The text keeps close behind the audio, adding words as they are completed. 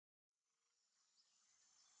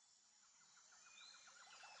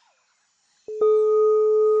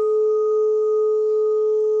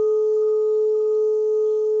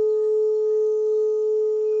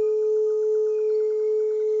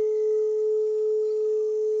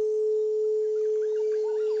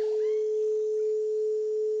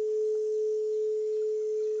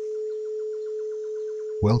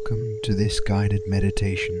Welcome to this guided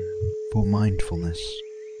meditation for mindfulness.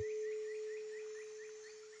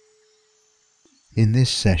 In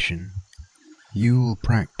this session, you will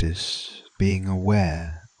practice being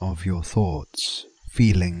aware of your thoughts,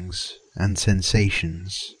 feelings, and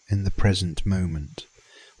sensations in the present moment,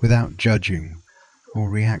 without judging or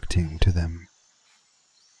reacting to them.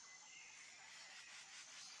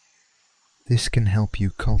 This can help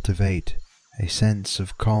you cultivate a sense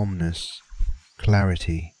of calmness,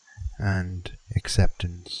 clarity, and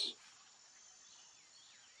acceptance.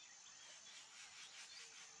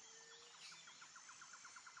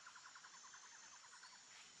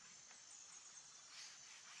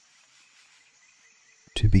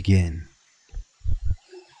 To begin,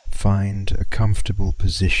 find a comfortable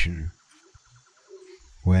position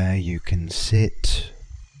where you can sit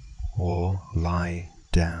or lie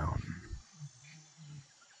down.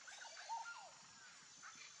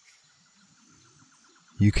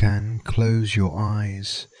 You can close your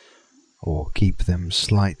eyes or keep them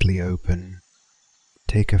slightly open.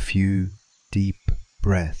 Take a few deep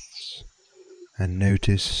breaths and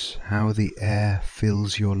notice how the air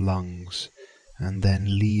fills your lungs and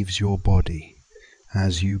then leaves your body.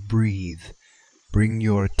 As you breathe, bring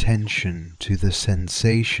your attention to the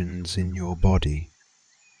sensations in your body.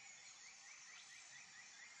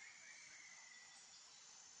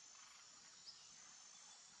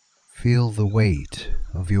 Feel the weight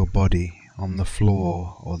of your body on the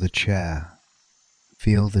floor or the chair.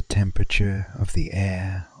 Feel the temperature of the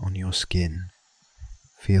air on your skin.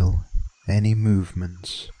 Feel any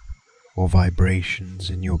movements or vibrations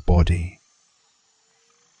in your body.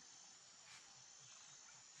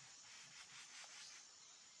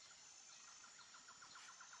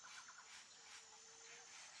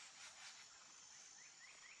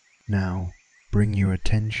 Now, bring your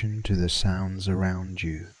attention to the sounds around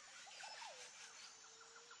you.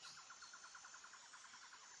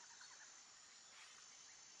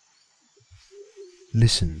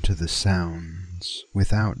 Listen to the sounds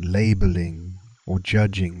without labeling or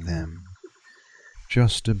judging them.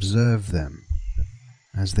 Just observe them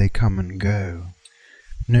as they come and go.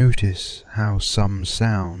 Notice how some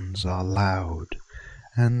sounds are loud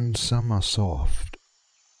and some are soft.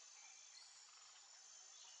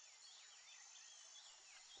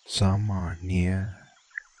 Some are near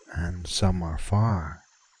and some are far.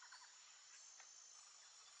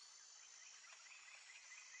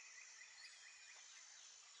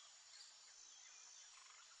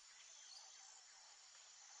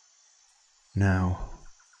 Now,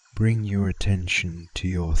 bring your attention to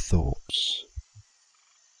your thoughts.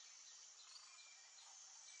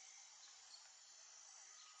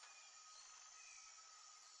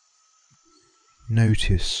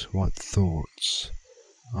 Notice what thoughts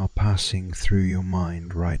are passing through your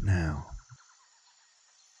mind right now.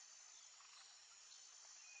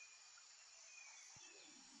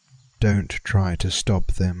 Don't try to stop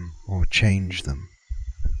them or change them.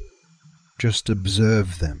 Just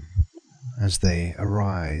observe them as they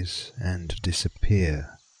arise and disappear.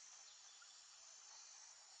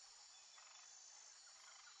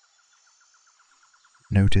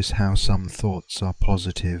 Notice how some thoughts are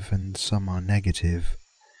positive and some are negative.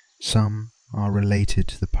 Some are related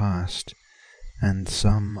to the past and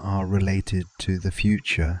some are related to the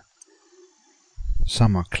future.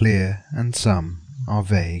 Some are clear and some are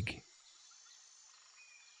vague.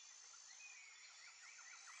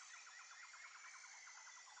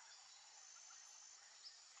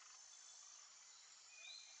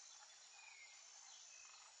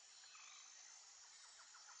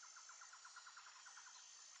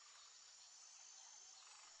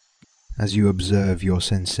 As you observe your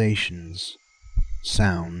sensations,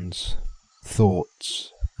 sounds,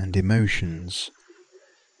 thoughts, and emotions,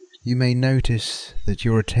 you may notice that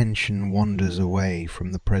your attention wanders away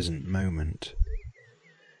from the present moment.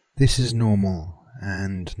 This is normal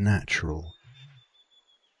and natural.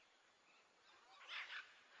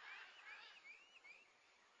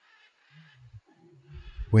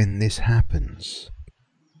 When this happens,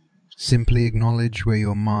 simply acknowledge where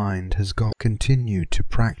your mind has gone. Continue to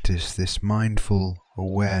practice this mindful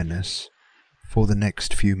awareness for the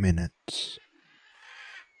next few minutes.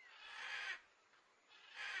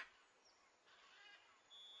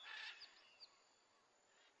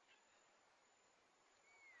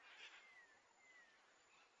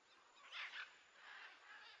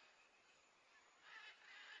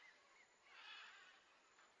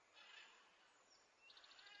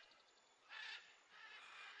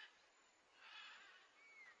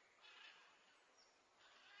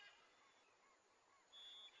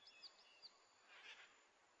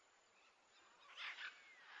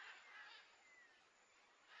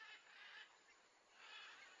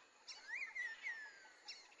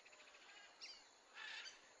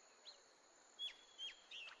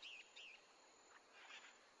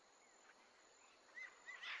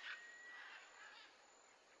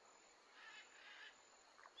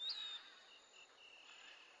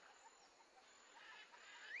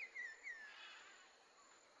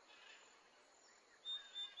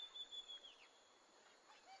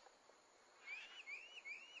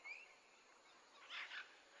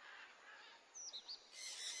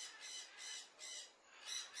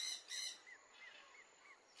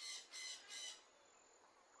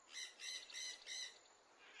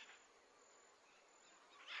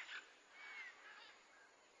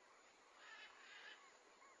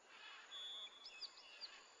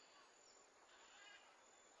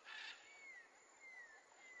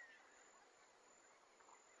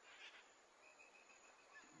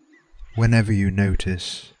 Whenever you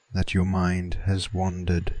notice that your mind has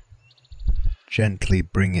wandered, gently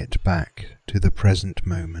bring it back to the present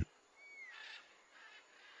moment.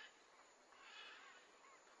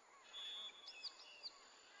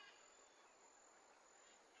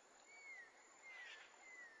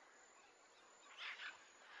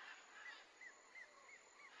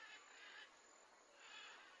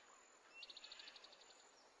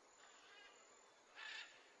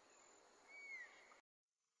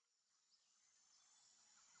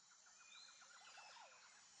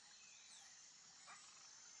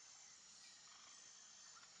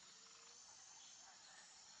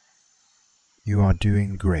 You are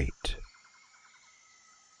doing great.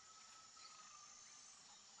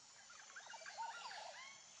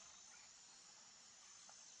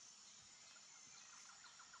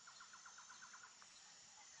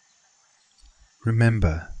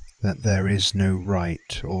 Remember that there is no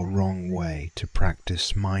right or wrong way to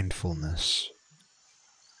practice mindfulness.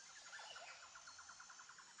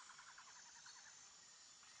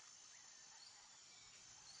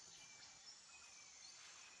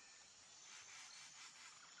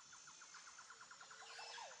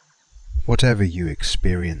 Whatever you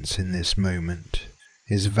experience in this moment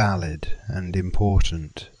is valid and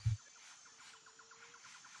important.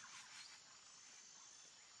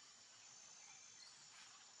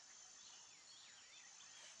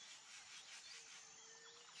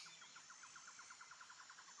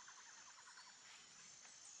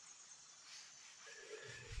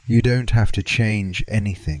 You don't have to change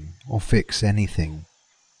anything or fix anything,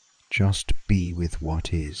 just be with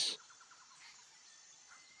what is.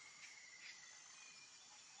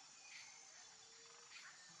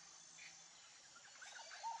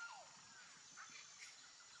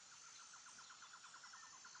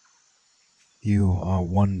 You are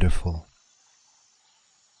wonderful.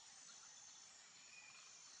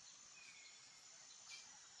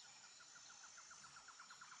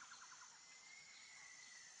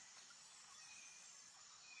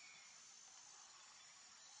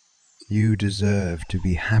 You deserve to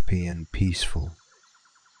be happy and peaceful.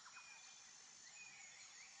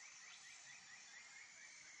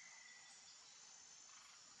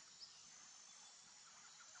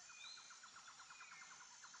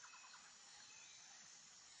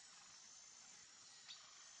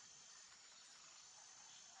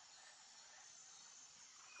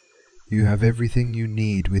 You have everything you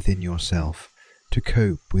need within yourself to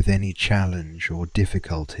cope with any challenge or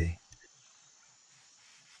difficulty.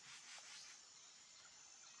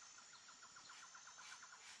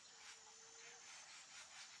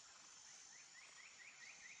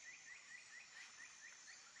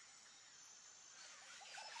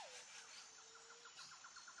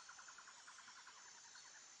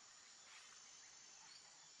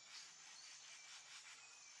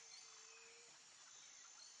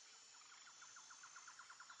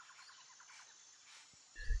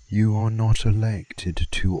 You are not elected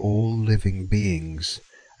to all living beings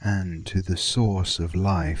and to the source of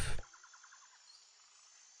life.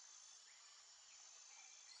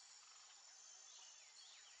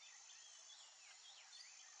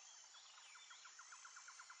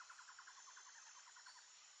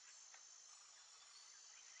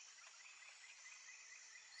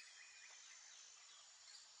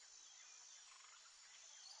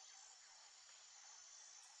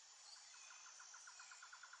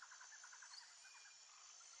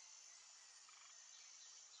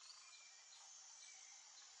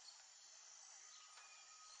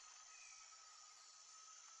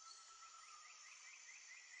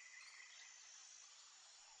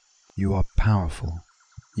 You are powerful.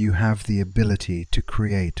 You have the ability to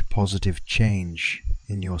create positive change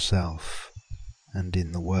in yourself and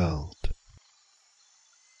in the world.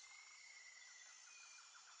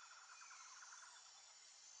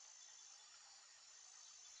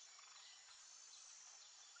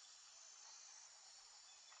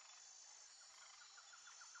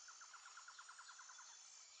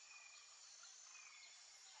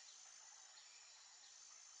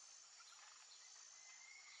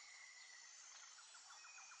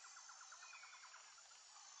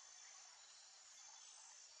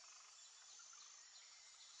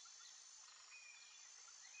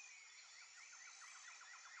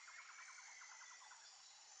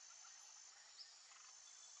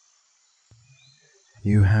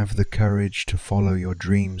 You have the courage to follow your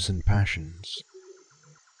dreams and passions.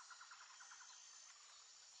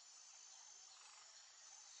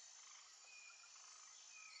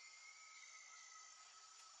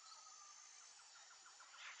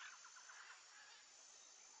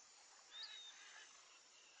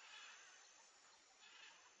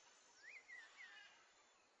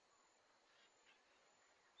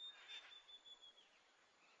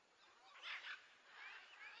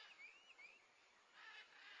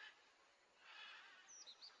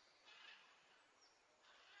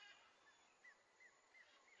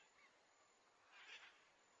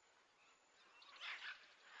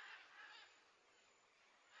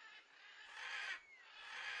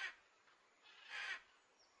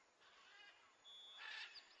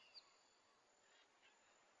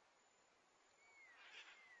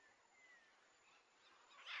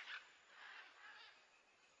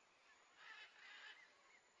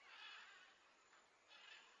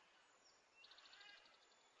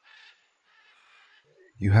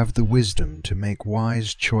 You have the wisdom to make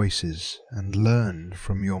wise choices and learn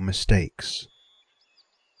from your mistakes.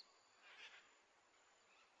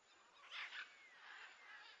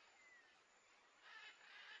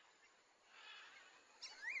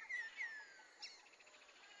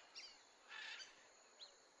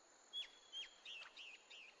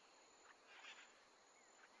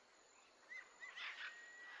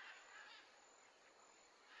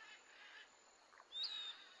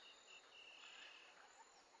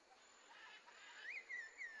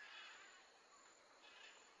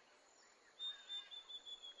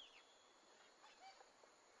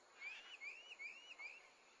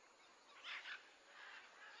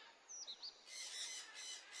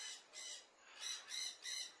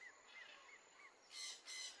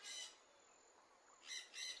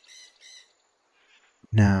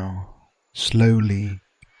 Now, slowly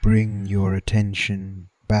bring your attention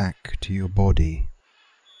back to your body.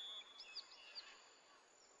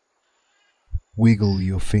 Wiggle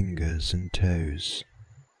your fingers and toes.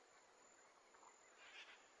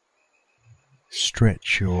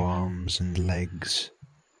 Stretch your arms and legs.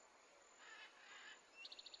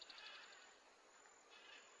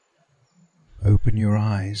 Open your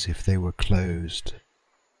eyes if they were closed.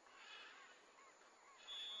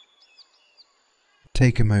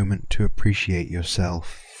 Take a moment to appreciate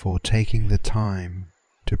yourself for taking the time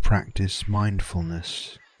to practice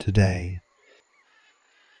mindfulness today.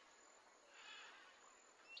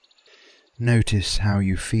 Notice how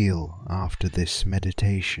you feel after this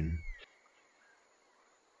meditation.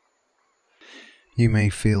 You may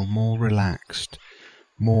feel more relaxed,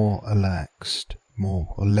 more relaxed,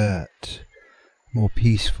 more alert, more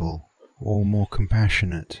peaceful, or more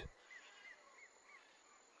compassionate.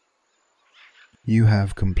 You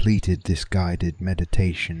have completed this guided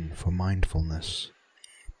meditation for mindfulness.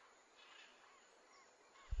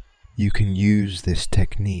 You can use this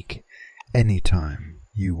technique anytime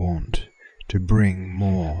you want to bring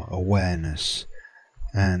more awareness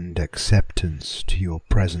and acceptance to your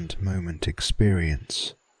present moment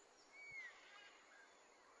experience.